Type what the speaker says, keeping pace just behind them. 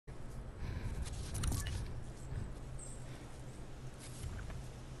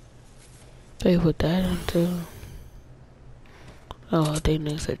They put that into. Oh, they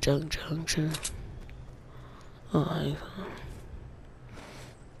next to Junk Junction. Oh,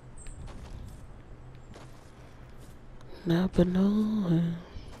 never know.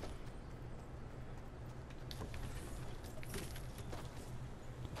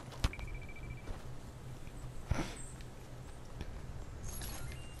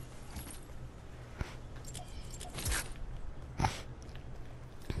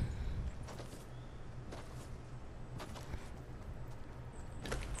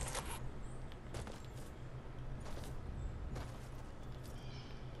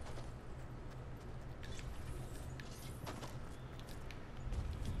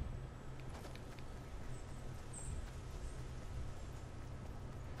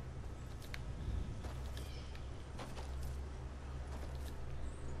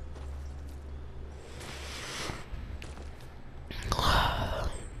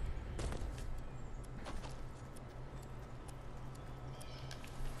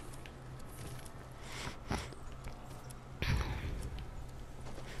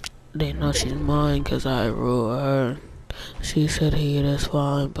 They know she's mine 'cause I rule her. She said he that's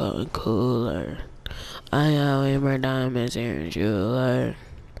fine but I'm cooler. I am in my diamonds and jeweler.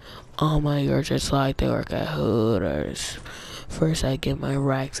 All my girls just like they work at Hooters. First I get my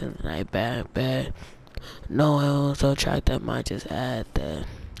racks and then I back. No one else so track that might just add that.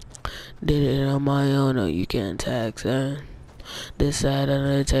 Did it on my own, no you can't tax that. This side of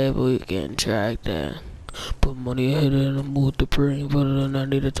the table you can't track that. Put money ahead in the mood to bring, but I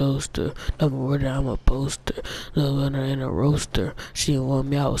need a toaster. Never worried I'm a poster. Living in a roaster. She didn't want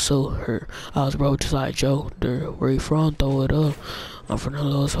me out, so hurt. I was broke just like Joe. Where you from? Throw it up. I'm from the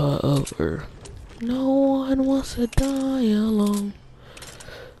lowest part of her. No one wants to die alone.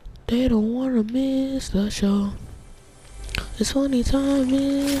 They don't wanna miss the show. It's funny time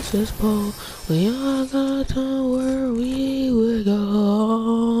is this pole. We all got time where we would go.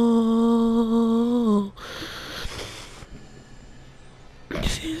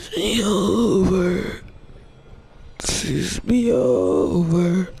 Sees me over. Sees me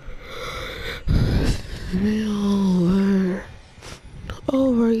over. Sees me over.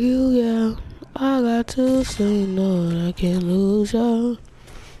 Over you, yeah. I got to say no, I can't lose ya.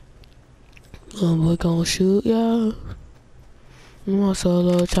 We gon' shoot ya. My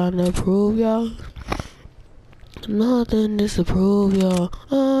solo trying to prove y'all. Nothing to disapprove y'all.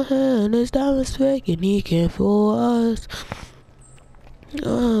 And this diamond's fake and he can't fool us.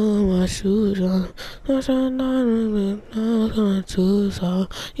 My shoes on. I'm too tall.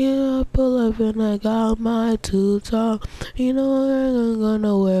 Yeah, I pull up and I got my too tall. You know I ain't gonna go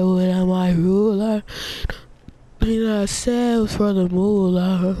nowhere without my ruler. You know I said it was for the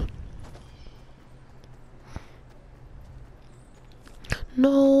moolah.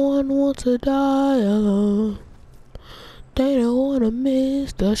 No one wants to die alone. They don't wanna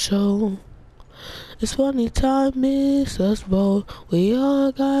miss the show. It's funny time miss us both. We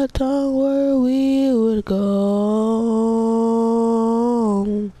all got time where we would go.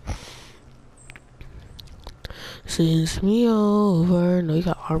 Since me over. No, you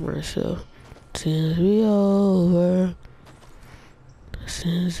got armor and stuff. Since we over.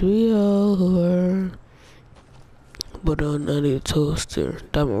 Since we over. But I need a toaster.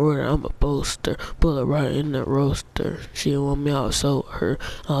 Diamond runner, I'm a boaster. Bullet right in the roaster. She didn't want me out, so her.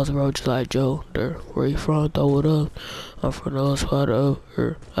 I was road just like Joe. Where you from? Throw it up. I'm from the spot of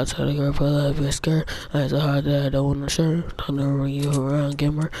her. I tell the girl, put that bitch skirt. I ain't so hard that I don't want to shirt. I'm never run you around,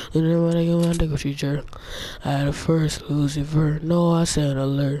 gamer. You never want to get my dick with you, jerk. I had a first Lucifer. No, I said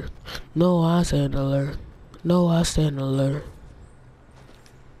alert. No, I said alert. No, I said alert.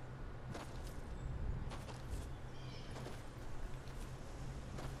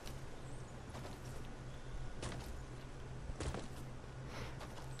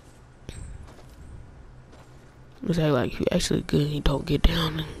 It's like you actually good and you don't get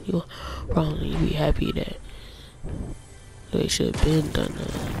down and you probably be happy that they should have been done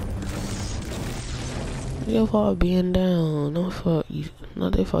that. Your fault being down, no fault you,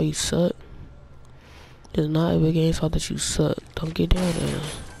 not their fault you suck. It's not Epic Game's fault that you suck. Don't get down there.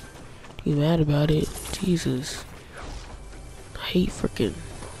 You mad about it? Jesus. I hate freaking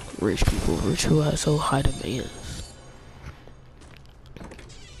rich people. Rich people have so high demands.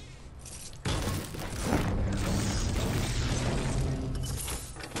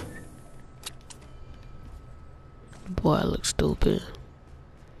 Boy, I look stupid.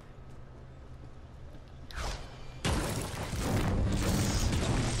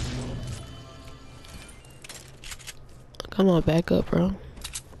 Come on, back up, bro.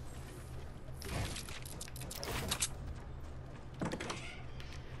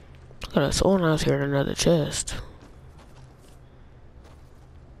 Got someone else here in another chest.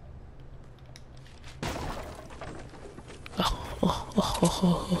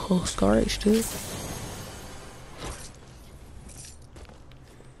 Storage, dude.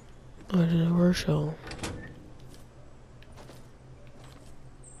 I didn't work show.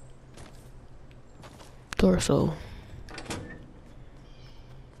 Torso.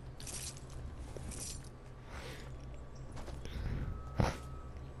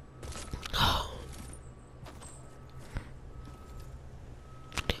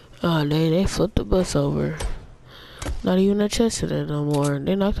 Oh, they flipped the bus over. Not even a chest in it no more.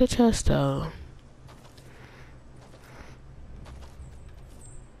 They knocked the chest out.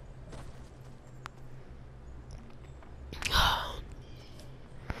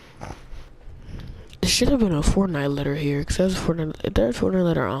 There should have been a Fortnite letter here, because there's a Fortnite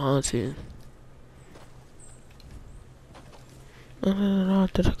letter on Haunted. No,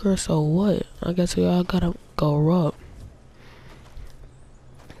 to the girl, so what? I guess we all gotta go up.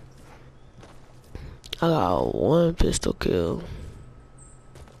 I got one pistol kill.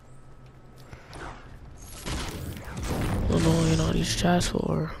 I don't know what all these chats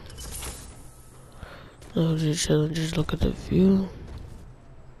for. No, just chilling, just look at the view.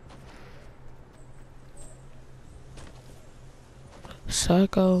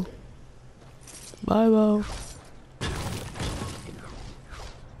 Psycho. Bye, bye.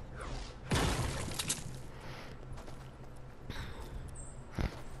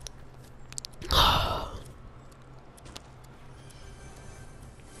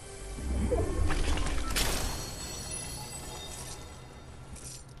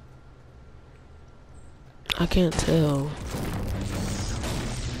 I can't tell.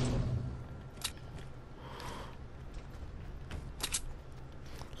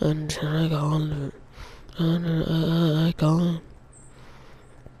 And I got all of it. I got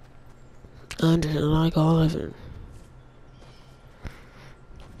and I got all of it.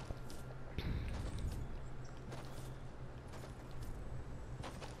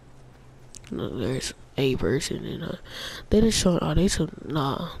 No, there's a person and they just showing. Oh, they so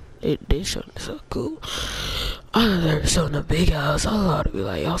nah. They showing so cool. I know they're showing a big house. I ought to be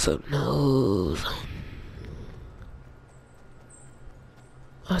like, y'all some noobs.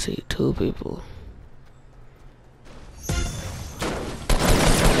 I see two people.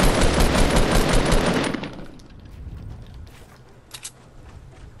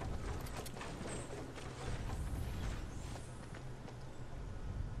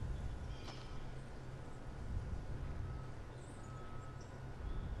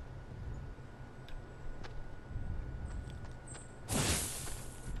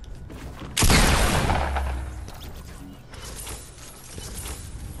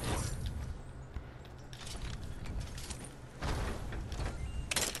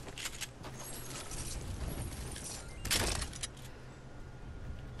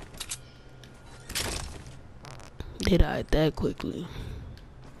 They died that quickly.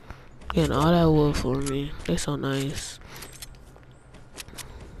 Getting all that wood for me. They so nice.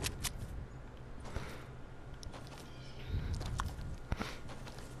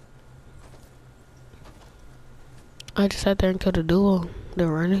 I just sat there and killed a duo. They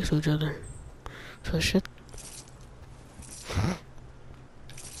were right next to each other. So shit.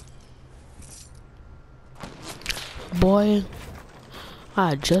 Boy,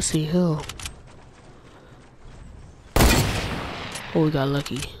 I just see Hill. Oh, we got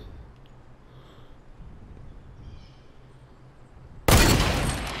lucky.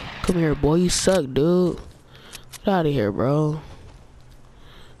 Come here, boy. You suck, dude. Get out of here, bro.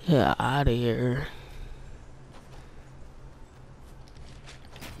 Get out of here.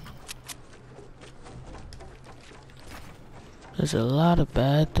 There's a lot of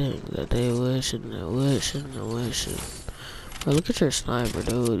bad things that they wish and they wish and they wish. But look at your sniper,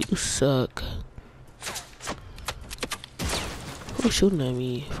 dude. You suck. Who's shooting at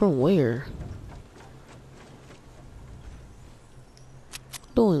me? From where?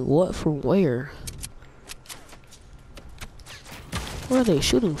 Doing what from where? Where are they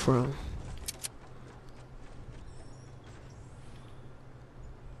shooting from?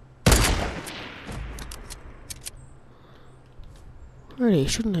 Where are they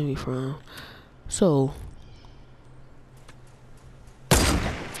shooting at me from? So...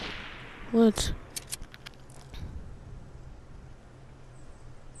 What?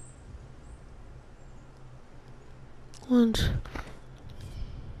 What?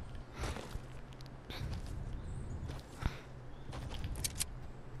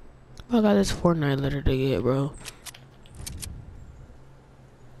 I got this Fortnite letter to get, bro.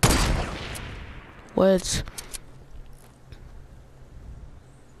 What?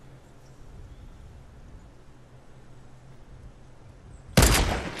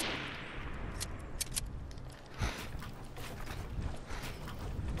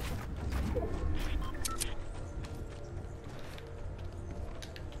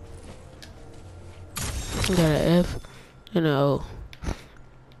 Got an F and an O.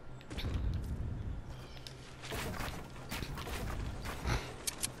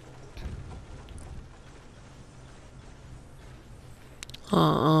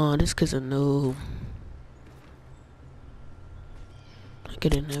 This kid's a noob. I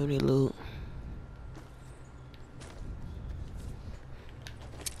didn't have any loot.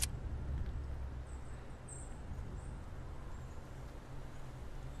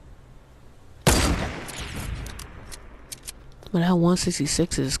 But that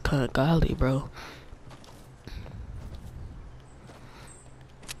 166 is kinda godly, bro.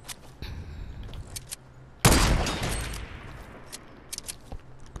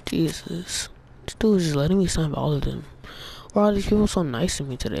 Jesus. This dude's just letting me snipe all of them. Why are these people so nice to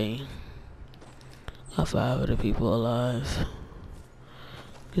me today? Got 5 of the people alive.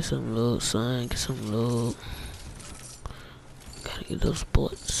 Get some loot, son. Get some loot. Gotta get those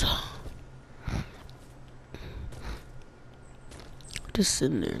bullets. Just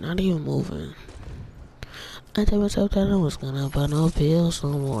sitting there, not even moving. I told myself that I was gonna buy no pills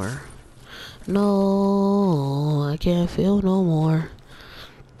no more. No, I can't feel no more.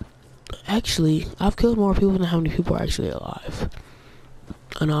 Actually, I've killed more people than how many people are actually alive.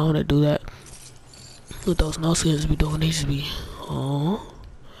 I know I wanna do that. What those no skins be doing, they just be, oh,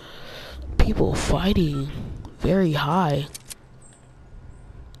 people fighting very high.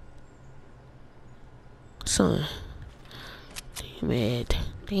 Son. Damn it.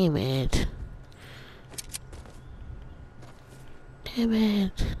 Damn it. Damn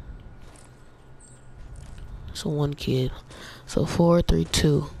it. So one kid. So 4, 3,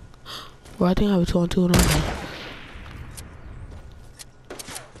 2. Well, I think I have a 2 on 2 and I'm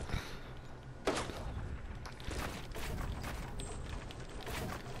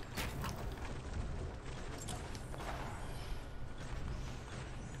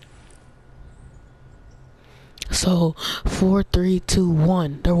So 4, 3, 2,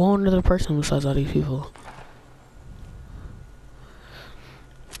 1. There won't another person besides all these people.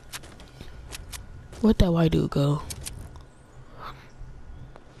 Where'd that white dude go?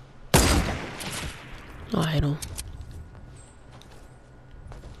 Oh, I hit him.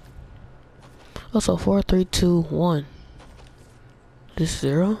 Also 4, 3, 2, 1. This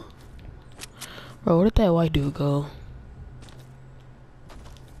 0? Bro, where did that white dude go?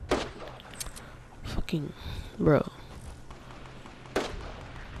 Fucking bro.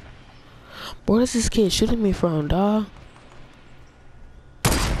 Where is this kid shooting me from, dawg?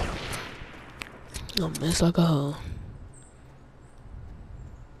 I miss like a hoe.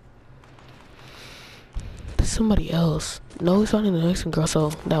 There's somebody else. No, he's finding the Mexican girl, so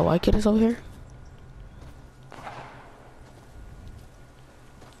that white kid is over here?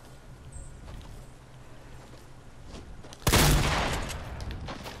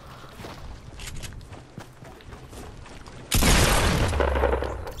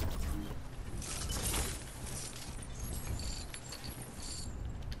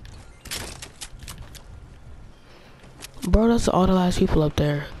 Bro, that's all the last people up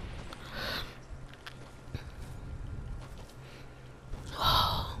there.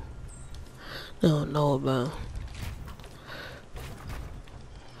 They don't know about.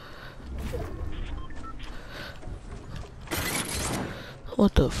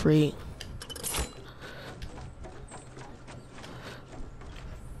 What the freak?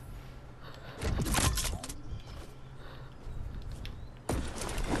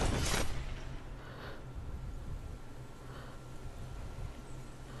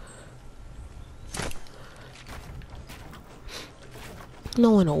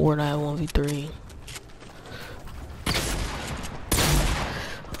 No one award I 1v3.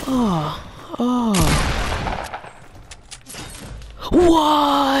 Oh.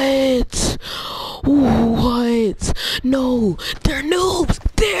 What? What? No, they're noobs.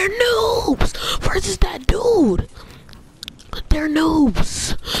 They're noobs versus that dude. They're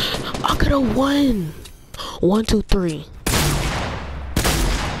noobs. I could have won. 1, 2, 3.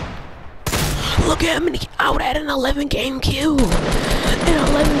 Look at me. I would have had an 11 game kill. An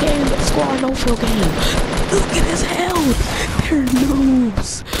 11 game squad no field game. Look at his health. They're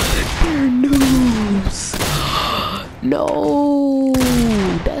noobs. They're noobs. No.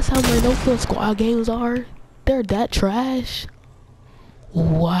 That's how my no field squad games are. They're that trash.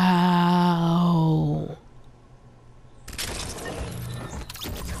 Wow.